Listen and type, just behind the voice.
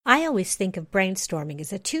I always think of brainstorming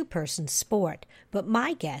as a two-person sport, but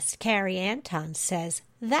my guest, Carrie Anton, says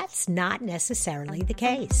that's not necessarily the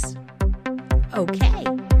case. Okay,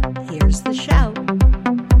 here's the show.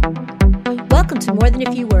 Welcome to More Than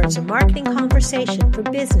a Few Words, a marketing conversation for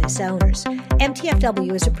business owners.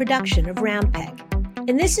 MTFW is a production of Round Peg.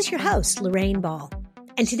 And this is your host, Lorraine Ball.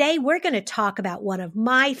 And today we're going to talk about one of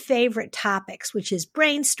my favorite topics, which is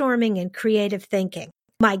brainstorming and creative thinking.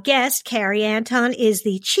 My guest, Carrie Anton, is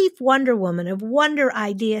the Chief Wonder Woman of Wonder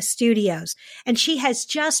Idea Studios, and she has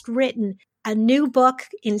just written a new book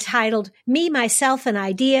entitled Me, Myself, and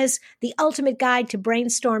Ideas, The Ultimate Guide to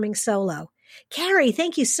Brainstorming Solo. Carrie,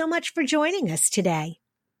 thank you so much for joining us today.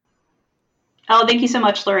 Oh, thank you so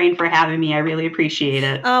much, Lorraine, for having me. I really appreciate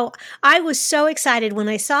it. Oh, I was so excited when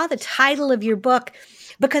I saw the title of your book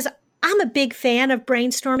because I'm a big fan of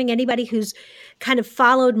brainstorming. Anybody who's kind of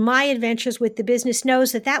followed my adventures with the business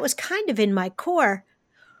knows that that was kind of in my core.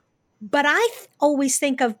 But I always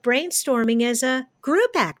think of brainstorming as a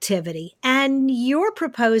group activity, and you're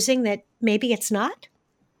proposing that maybe it's not?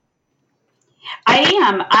 I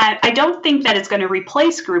am. I don't think that it's going to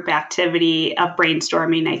replace group activity of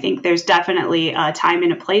brainstorming. I think there's definitely a time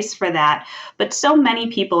and a place for that. But so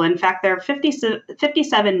many people, in fact, there are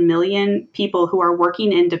 57 million people who are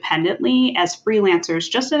working independently as freelancers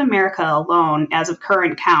just in America alone as of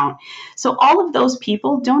current count. So all of those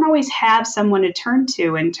people don't always have someone to turn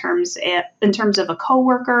to in terms of a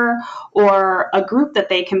coworker or a group that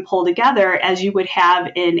they can pull together as you would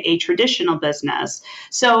have in a traditional business.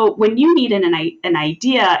 So when you need an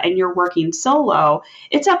idea and you're working solo,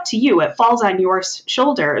 it's up to you. It falls on your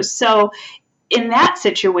shoulders. So in that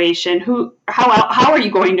situation, how are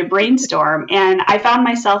you going to brainstorm? And I found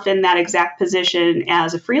myself in that exact position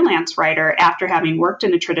as a freelance writer after having worked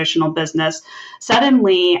in a traditional business.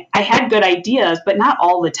 Suddenly, I had good ideas, but not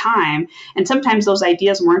all the time. And sometimes those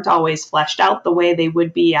ideas weren't always fleshed out the way they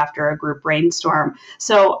would be after a group brainstorm.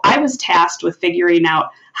 So I was tasked with figuring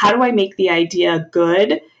out, how do I make the idea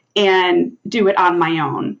good and do it on my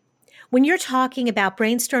own? When you're talking about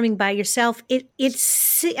brainstorming by yourself,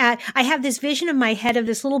 I have this vision in my head of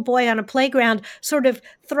this little boy on a playground sort of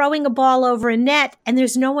throwing a ball over a net, and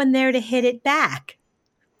there's no one there to hit it back.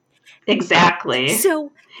 Exactly.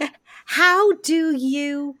 So how do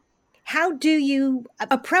you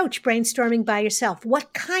approach brainstorming by yourself?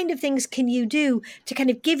 What kind of things can you do to kind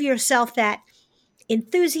of give yourself that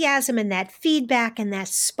enthusiasm and that feedback and that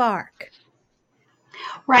spark?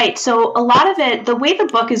 Right. So a lot of it, the way the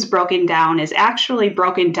book is broken down is actually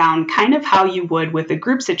broken down kind of how you would with a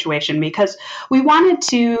group situation, because we wanted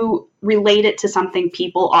to relate it to something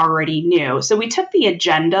people already knew. So we took the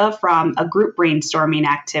agenda from a group brainstorming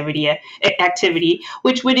activity,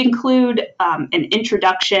 which would include an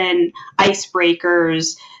introduction,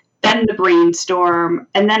 icebreakers, then the brainstorm,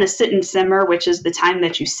 and then a sit and simmer, which is the time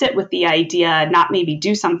that you sit with the idea, not maybe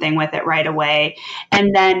do something with it right away,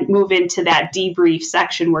 and then move into that debrief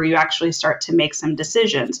section where you actually start to make some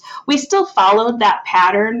decisions. We still followed that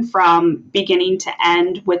pattern from beginning to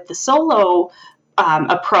end with the solo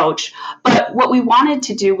approach. But what we wanted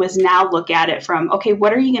to do was now look at it from, okay,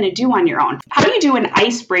 what are you going to do on your own? How do you do an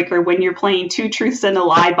icebreaker when you're playing two truths and a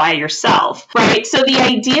lie by yourself, right? So the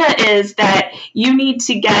idea is that you need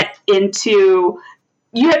to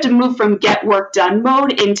you have to move from get work done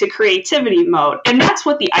mode into creativity mode. And that's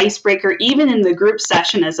what the icebreaker, even in the group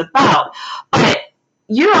session, is about. But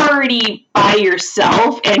you're already by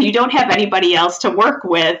yourself and you don't have anybody else to work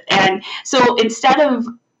with. And so instead of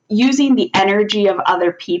using the energy of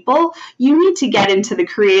other people, you need to get into the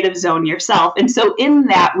creative zone yourself. And so in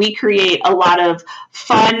that, we create a lot of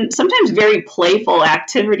fun, sometimes very playful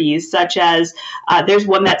activities, such as there's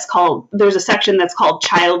a section that's called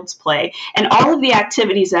Child's Play. And all of the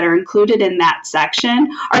activities that are included in that section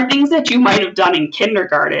are things that you might have done in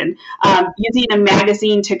kindergarten, using a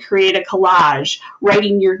magazine to create a collage,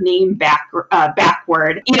 writing your name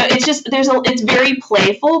backward. It's very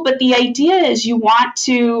playful, but the idea is you want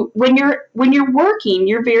to, when you're working,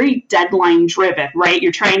 you're very deadline driven, right?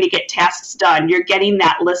 You're trying to get tasks done. You're getting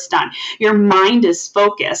that list done. Your mind is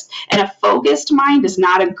focused, and a focused mind is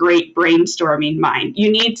not a great brainstorming mind.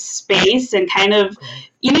 You need space and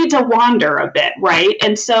you need to wander a bit, right?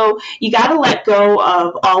 And so you got to let go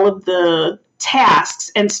of all of the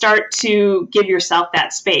tasks and start to give yourself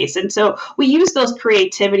that space. And so we use those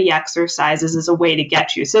creativity exercises as a way to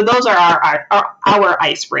get you. So those are our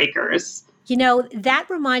icebreakers. That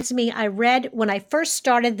reminds me, I read when I first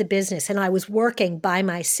started the business and I was working by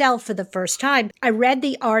myself for the first time, I read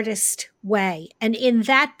The Artist Way. And in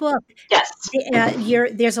that book, Yes.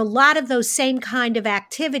 there's a lot of those same kind of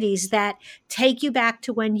activities that take you back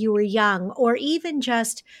to when you were young, or even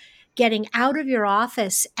just getting out of your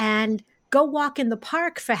office and go walk in the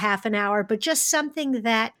park for half an hour, but just something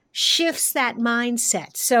that shifts that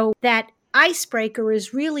mindset. So that icebreaker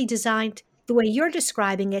is really designed the way you're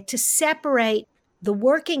describing it to separate the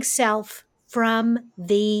working self from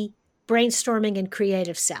the brainstorming and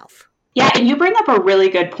creative self. Yeah, and you bring up a really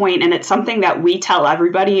good point, and it's something that we tell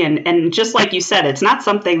everybody. And just like you said, it's not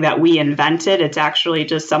something that we invented. It's actually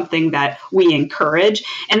just something that we encourage,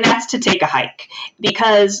 and that's to take a hike.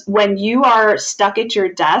 Because when you are stuck at your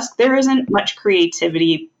desk, there isn't much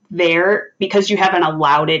creativity there because you haven't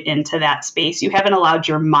allowed it into that space. You haven't allowed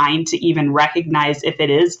your mind to even recognize if it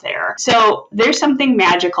is there. So there's something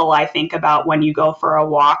magical, I think, about when you go for a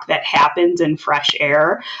walk that happens in fresh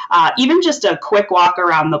air. Even just a quick walk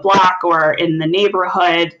around the block or in the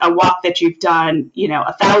neighborhood, a walk that you've done,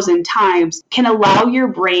 1,000 times can allow your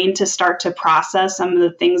brain to start to process some of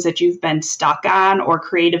the things that you've been stuck on or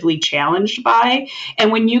creatively challenged by.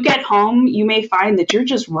 And when you get home, you may find that you're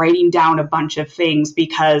just writing down a bunch of things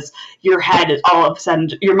because your head is all of a sudden,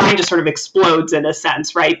 your mind just sort of explodes in a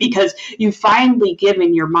sense, right? Because you've finally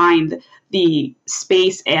given your mind the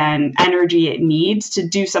space and energy it needs to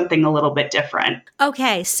do something a little bit different.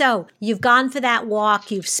 Okay, so you've gone for that walk,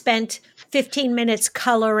 you've spent 15 minutes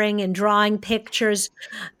coloring and drawing pictures,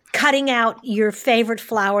 cutting out your favorite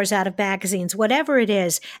flowers out of magazines, whatever it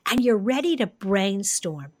is, and you're ready to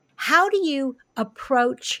brainstorm. How do you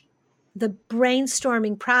approach the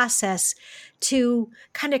brainstorming process to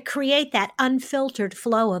kind of create that unfiltered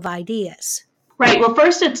flow of ideas? Right. Well,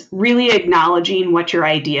 first, it's really acknowledging what your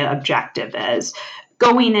idea objective is.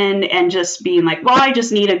 Going in and just being like, well, I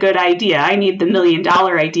just need a good idea. I need the $1 million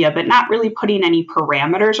idea, but not really putting any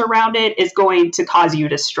parameters around it is going to cause you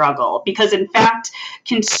to struggle. Because in fact,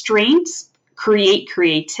 constraints create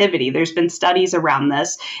creativity. There's been studies around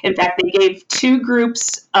this. In fact, they gave two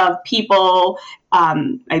groups of people,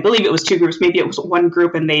 I believe it was two groups, maybe it was one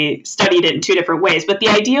group, and they studied it in two different ways. But the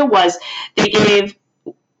idea was they gave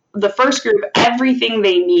the first group everything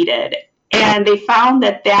they needed. And they found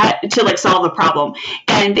that to solve the problem.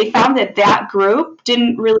 And they found that group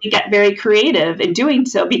didn't really get very creative in doing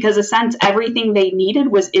so because, in a sense, everything they needed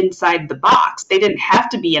was inside the box. They didn't have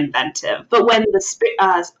to be inventive. But when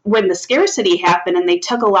the scarcity happened and they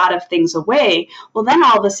took a lot of things away, well, then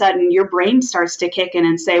all of a sudden your brain starts to kick in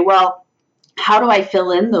and say, well, how do I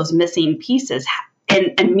fill in those missing pieces?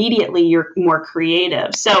 And immediately you're more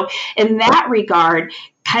creative. So in that regard,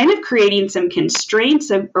 kind of creating some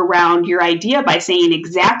constraints around your idea by saying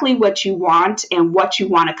exactly what you want and what you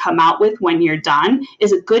want to come out with when you're done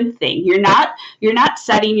is a good thing. You're not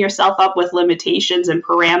setting yourself up with limitations and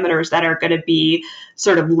parameters that are going to be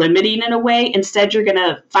sort of limiting in a way. Instead, you're going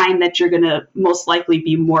to find that you're going to most likely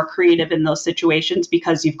be more creative in those situations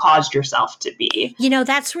because you've caused yourself to be.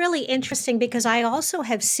 That's really interesting because I also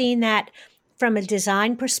have seen that from a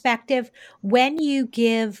design perspective, when you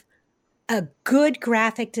give a good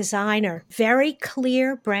graphic designer very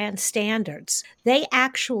clear brand standards, they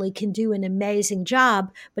actually can do an amazing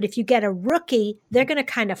job. But if you get a rookie, they're going to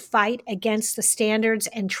kind of fight against the standards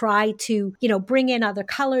and try to, bring in other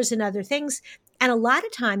colors and other things. And a lot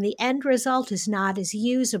of time, the end result is not as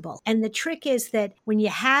usable. And the trick is that when you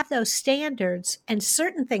have those standards and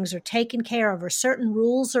certain things are taken care of or certain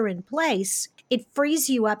rules are in place, it frees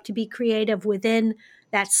you up to be creative within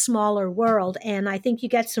that smaller world. And I think you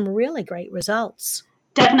get some really great results.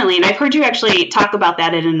 Definitely. And I've heard you actually talk about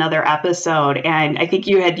that in another episode. And I think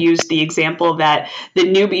you had used the example that the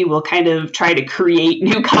newbie will kind of try to create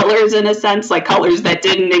new colors in a sense, like colors that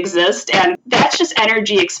didn't exist. And that's just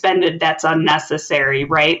energy expended that's unnecessary,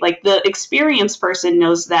 right? Like the experienced person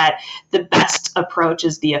knows that the best approach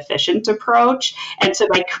is the efficient approach. And so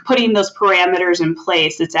by putting those parameters in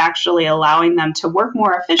place, it's actually allowing them to work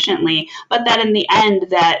more efficiently, but that in the end,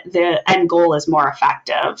 that the end goal is more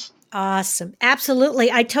effective. Awesome.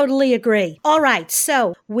 Absolutely. I totally agree. All right.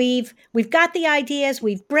 So we've got the ideas.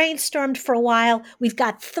 We've brainstormed for a while. We've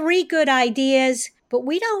got 3 good ideas, but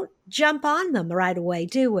we don't jump on them right away,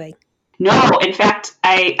 do we? No, in fact,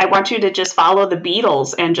 I want you to just follow the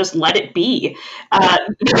Beatles and just let it be.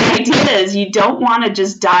 The idea is you don't want to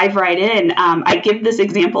just dive right in. I give this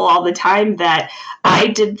example all the time that I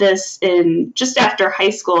did this just after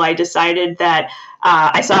high school. I decided that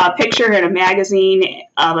I saw a picture in a magazine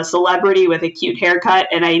of a celebrity with a cute haircut,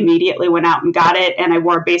 and I immediately went out and got it, and I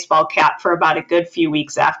wore a baseball cap for about a good few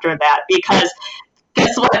weeks after that because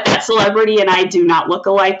guess what? That celebrity and I do not look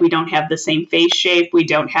alike. We don't have the same face shape. We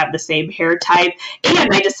don't have the same hair type. And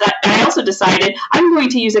I also decided I'm going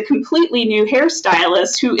to use a completely new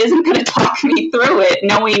hairstylist who isn't going to talk me through it,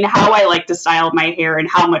 knowing how I like to style my hair and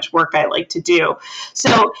how much work I like to do.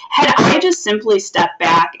 So had I just simply stepped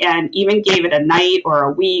back and even gave it a night or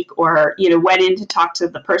a week, or, went in to talk to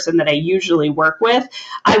the person that I usually work with,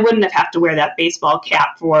 I wouldn't have had to wear that baseball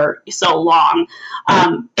cap for so long.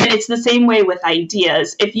 And it's the same way with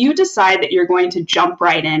ideas. If you decide that you're going to jump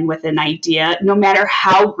right in with an idea, no matter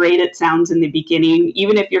how great it sounds in the beginning,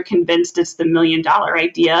 even if you're convinced it's the $1 million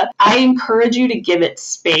idea, I encourage you to give it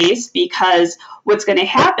space, because what's going to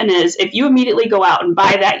happen is if you immediately go out and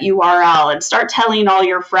buy that URL and start telling all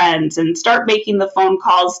your friends and start making the phone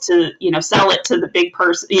calls to, sell it to the big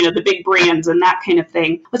person, the big brands and that kind of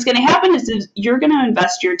thing, what's going to happen is you're going to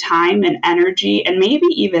invest your time and energy and maybe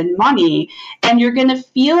even money, and you're going to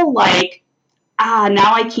feel like,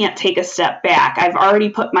 now I can't take a step back. I've already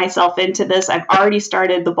put myself into this. I've already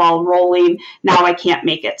started the ball rolling. Now I can't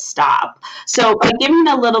make it stop. So by giving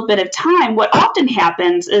a little bit of time, what often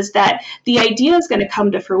happens is that the idea is going to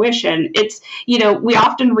come to fruition. It's, we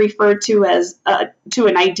often refer to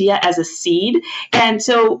an idea as a seed. And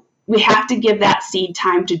so we have to give that seed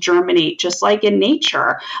time to germinate, just like in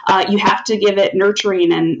nature. You have to give it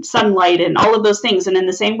nurturing and sunlight and all of those things. And in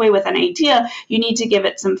the same way with an idea, you need to give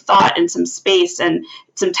it some thought and some space and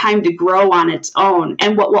some time to grow on its own.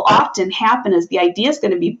 And what will often happen is the idea is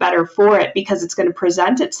going to be better for it, because it's going to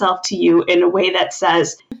present itself to you in a way that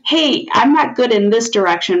says, hey, I'm not good in this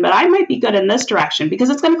direction, but I might be good in this direction, because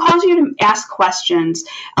it's going to cause you to ask questions.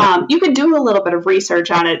 You could do a little bit of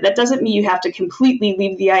research on it. That doesn't mean you have to completely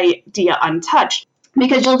leave the idea untouched,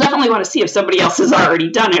 because you'll definitely want to see if somebody else has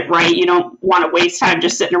already done it, right? You don't want to waste time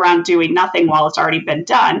just sitting around doing nothing while it's already been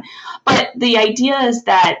done. But the idea is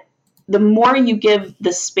that the more you give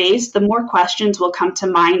the space, the more questions will come to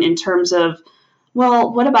mind in terms of,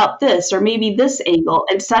 well, what about this? Or maybe this angle?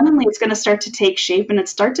 And suddenly it's going to start to take shape and it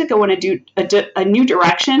start to go in a new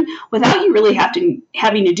direction without you really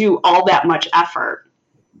having to do all that much effort.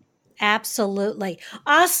 Absolutely.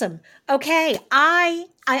 Awesome. Okay. I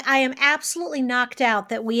am absolutely knocked out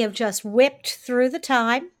that we have just whipped through the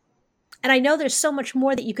time. And I know there's so much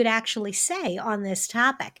more that you could actually say on this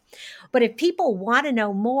topic. But if people want to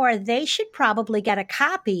know more, they should probably get a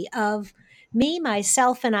copy of Me,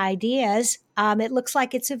 Myself, and Ideas. It looks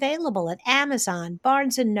like it's available at Amazon,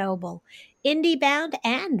 Barnes & Noble, IndieBound,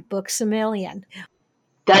 and Books A Million.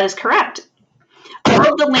 That is correct.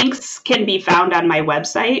 All of the links can be found on my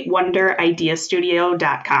website,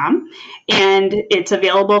 wonderideastudio.com, and it's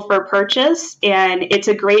available for purchase. And it's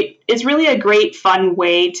really a great, fun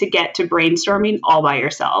way to get to brainstorming all by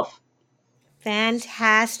yourself.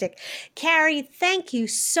 Fantastic. Carrie, thank you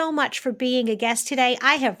so much for being a guest today.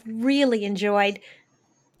 I have really enjoyed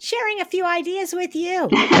sharing a few ideas with you.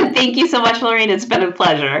 Thank you so much, Lorraine. It's been a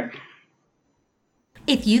pleasure.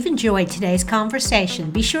 If you've enjoyed today's conversation,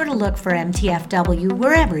 be sure to look for MTFW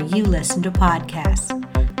wherever you listen to podcasts.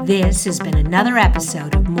 This has been another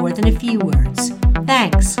episode of More Than a Few Words.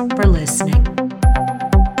 Thanks for listening.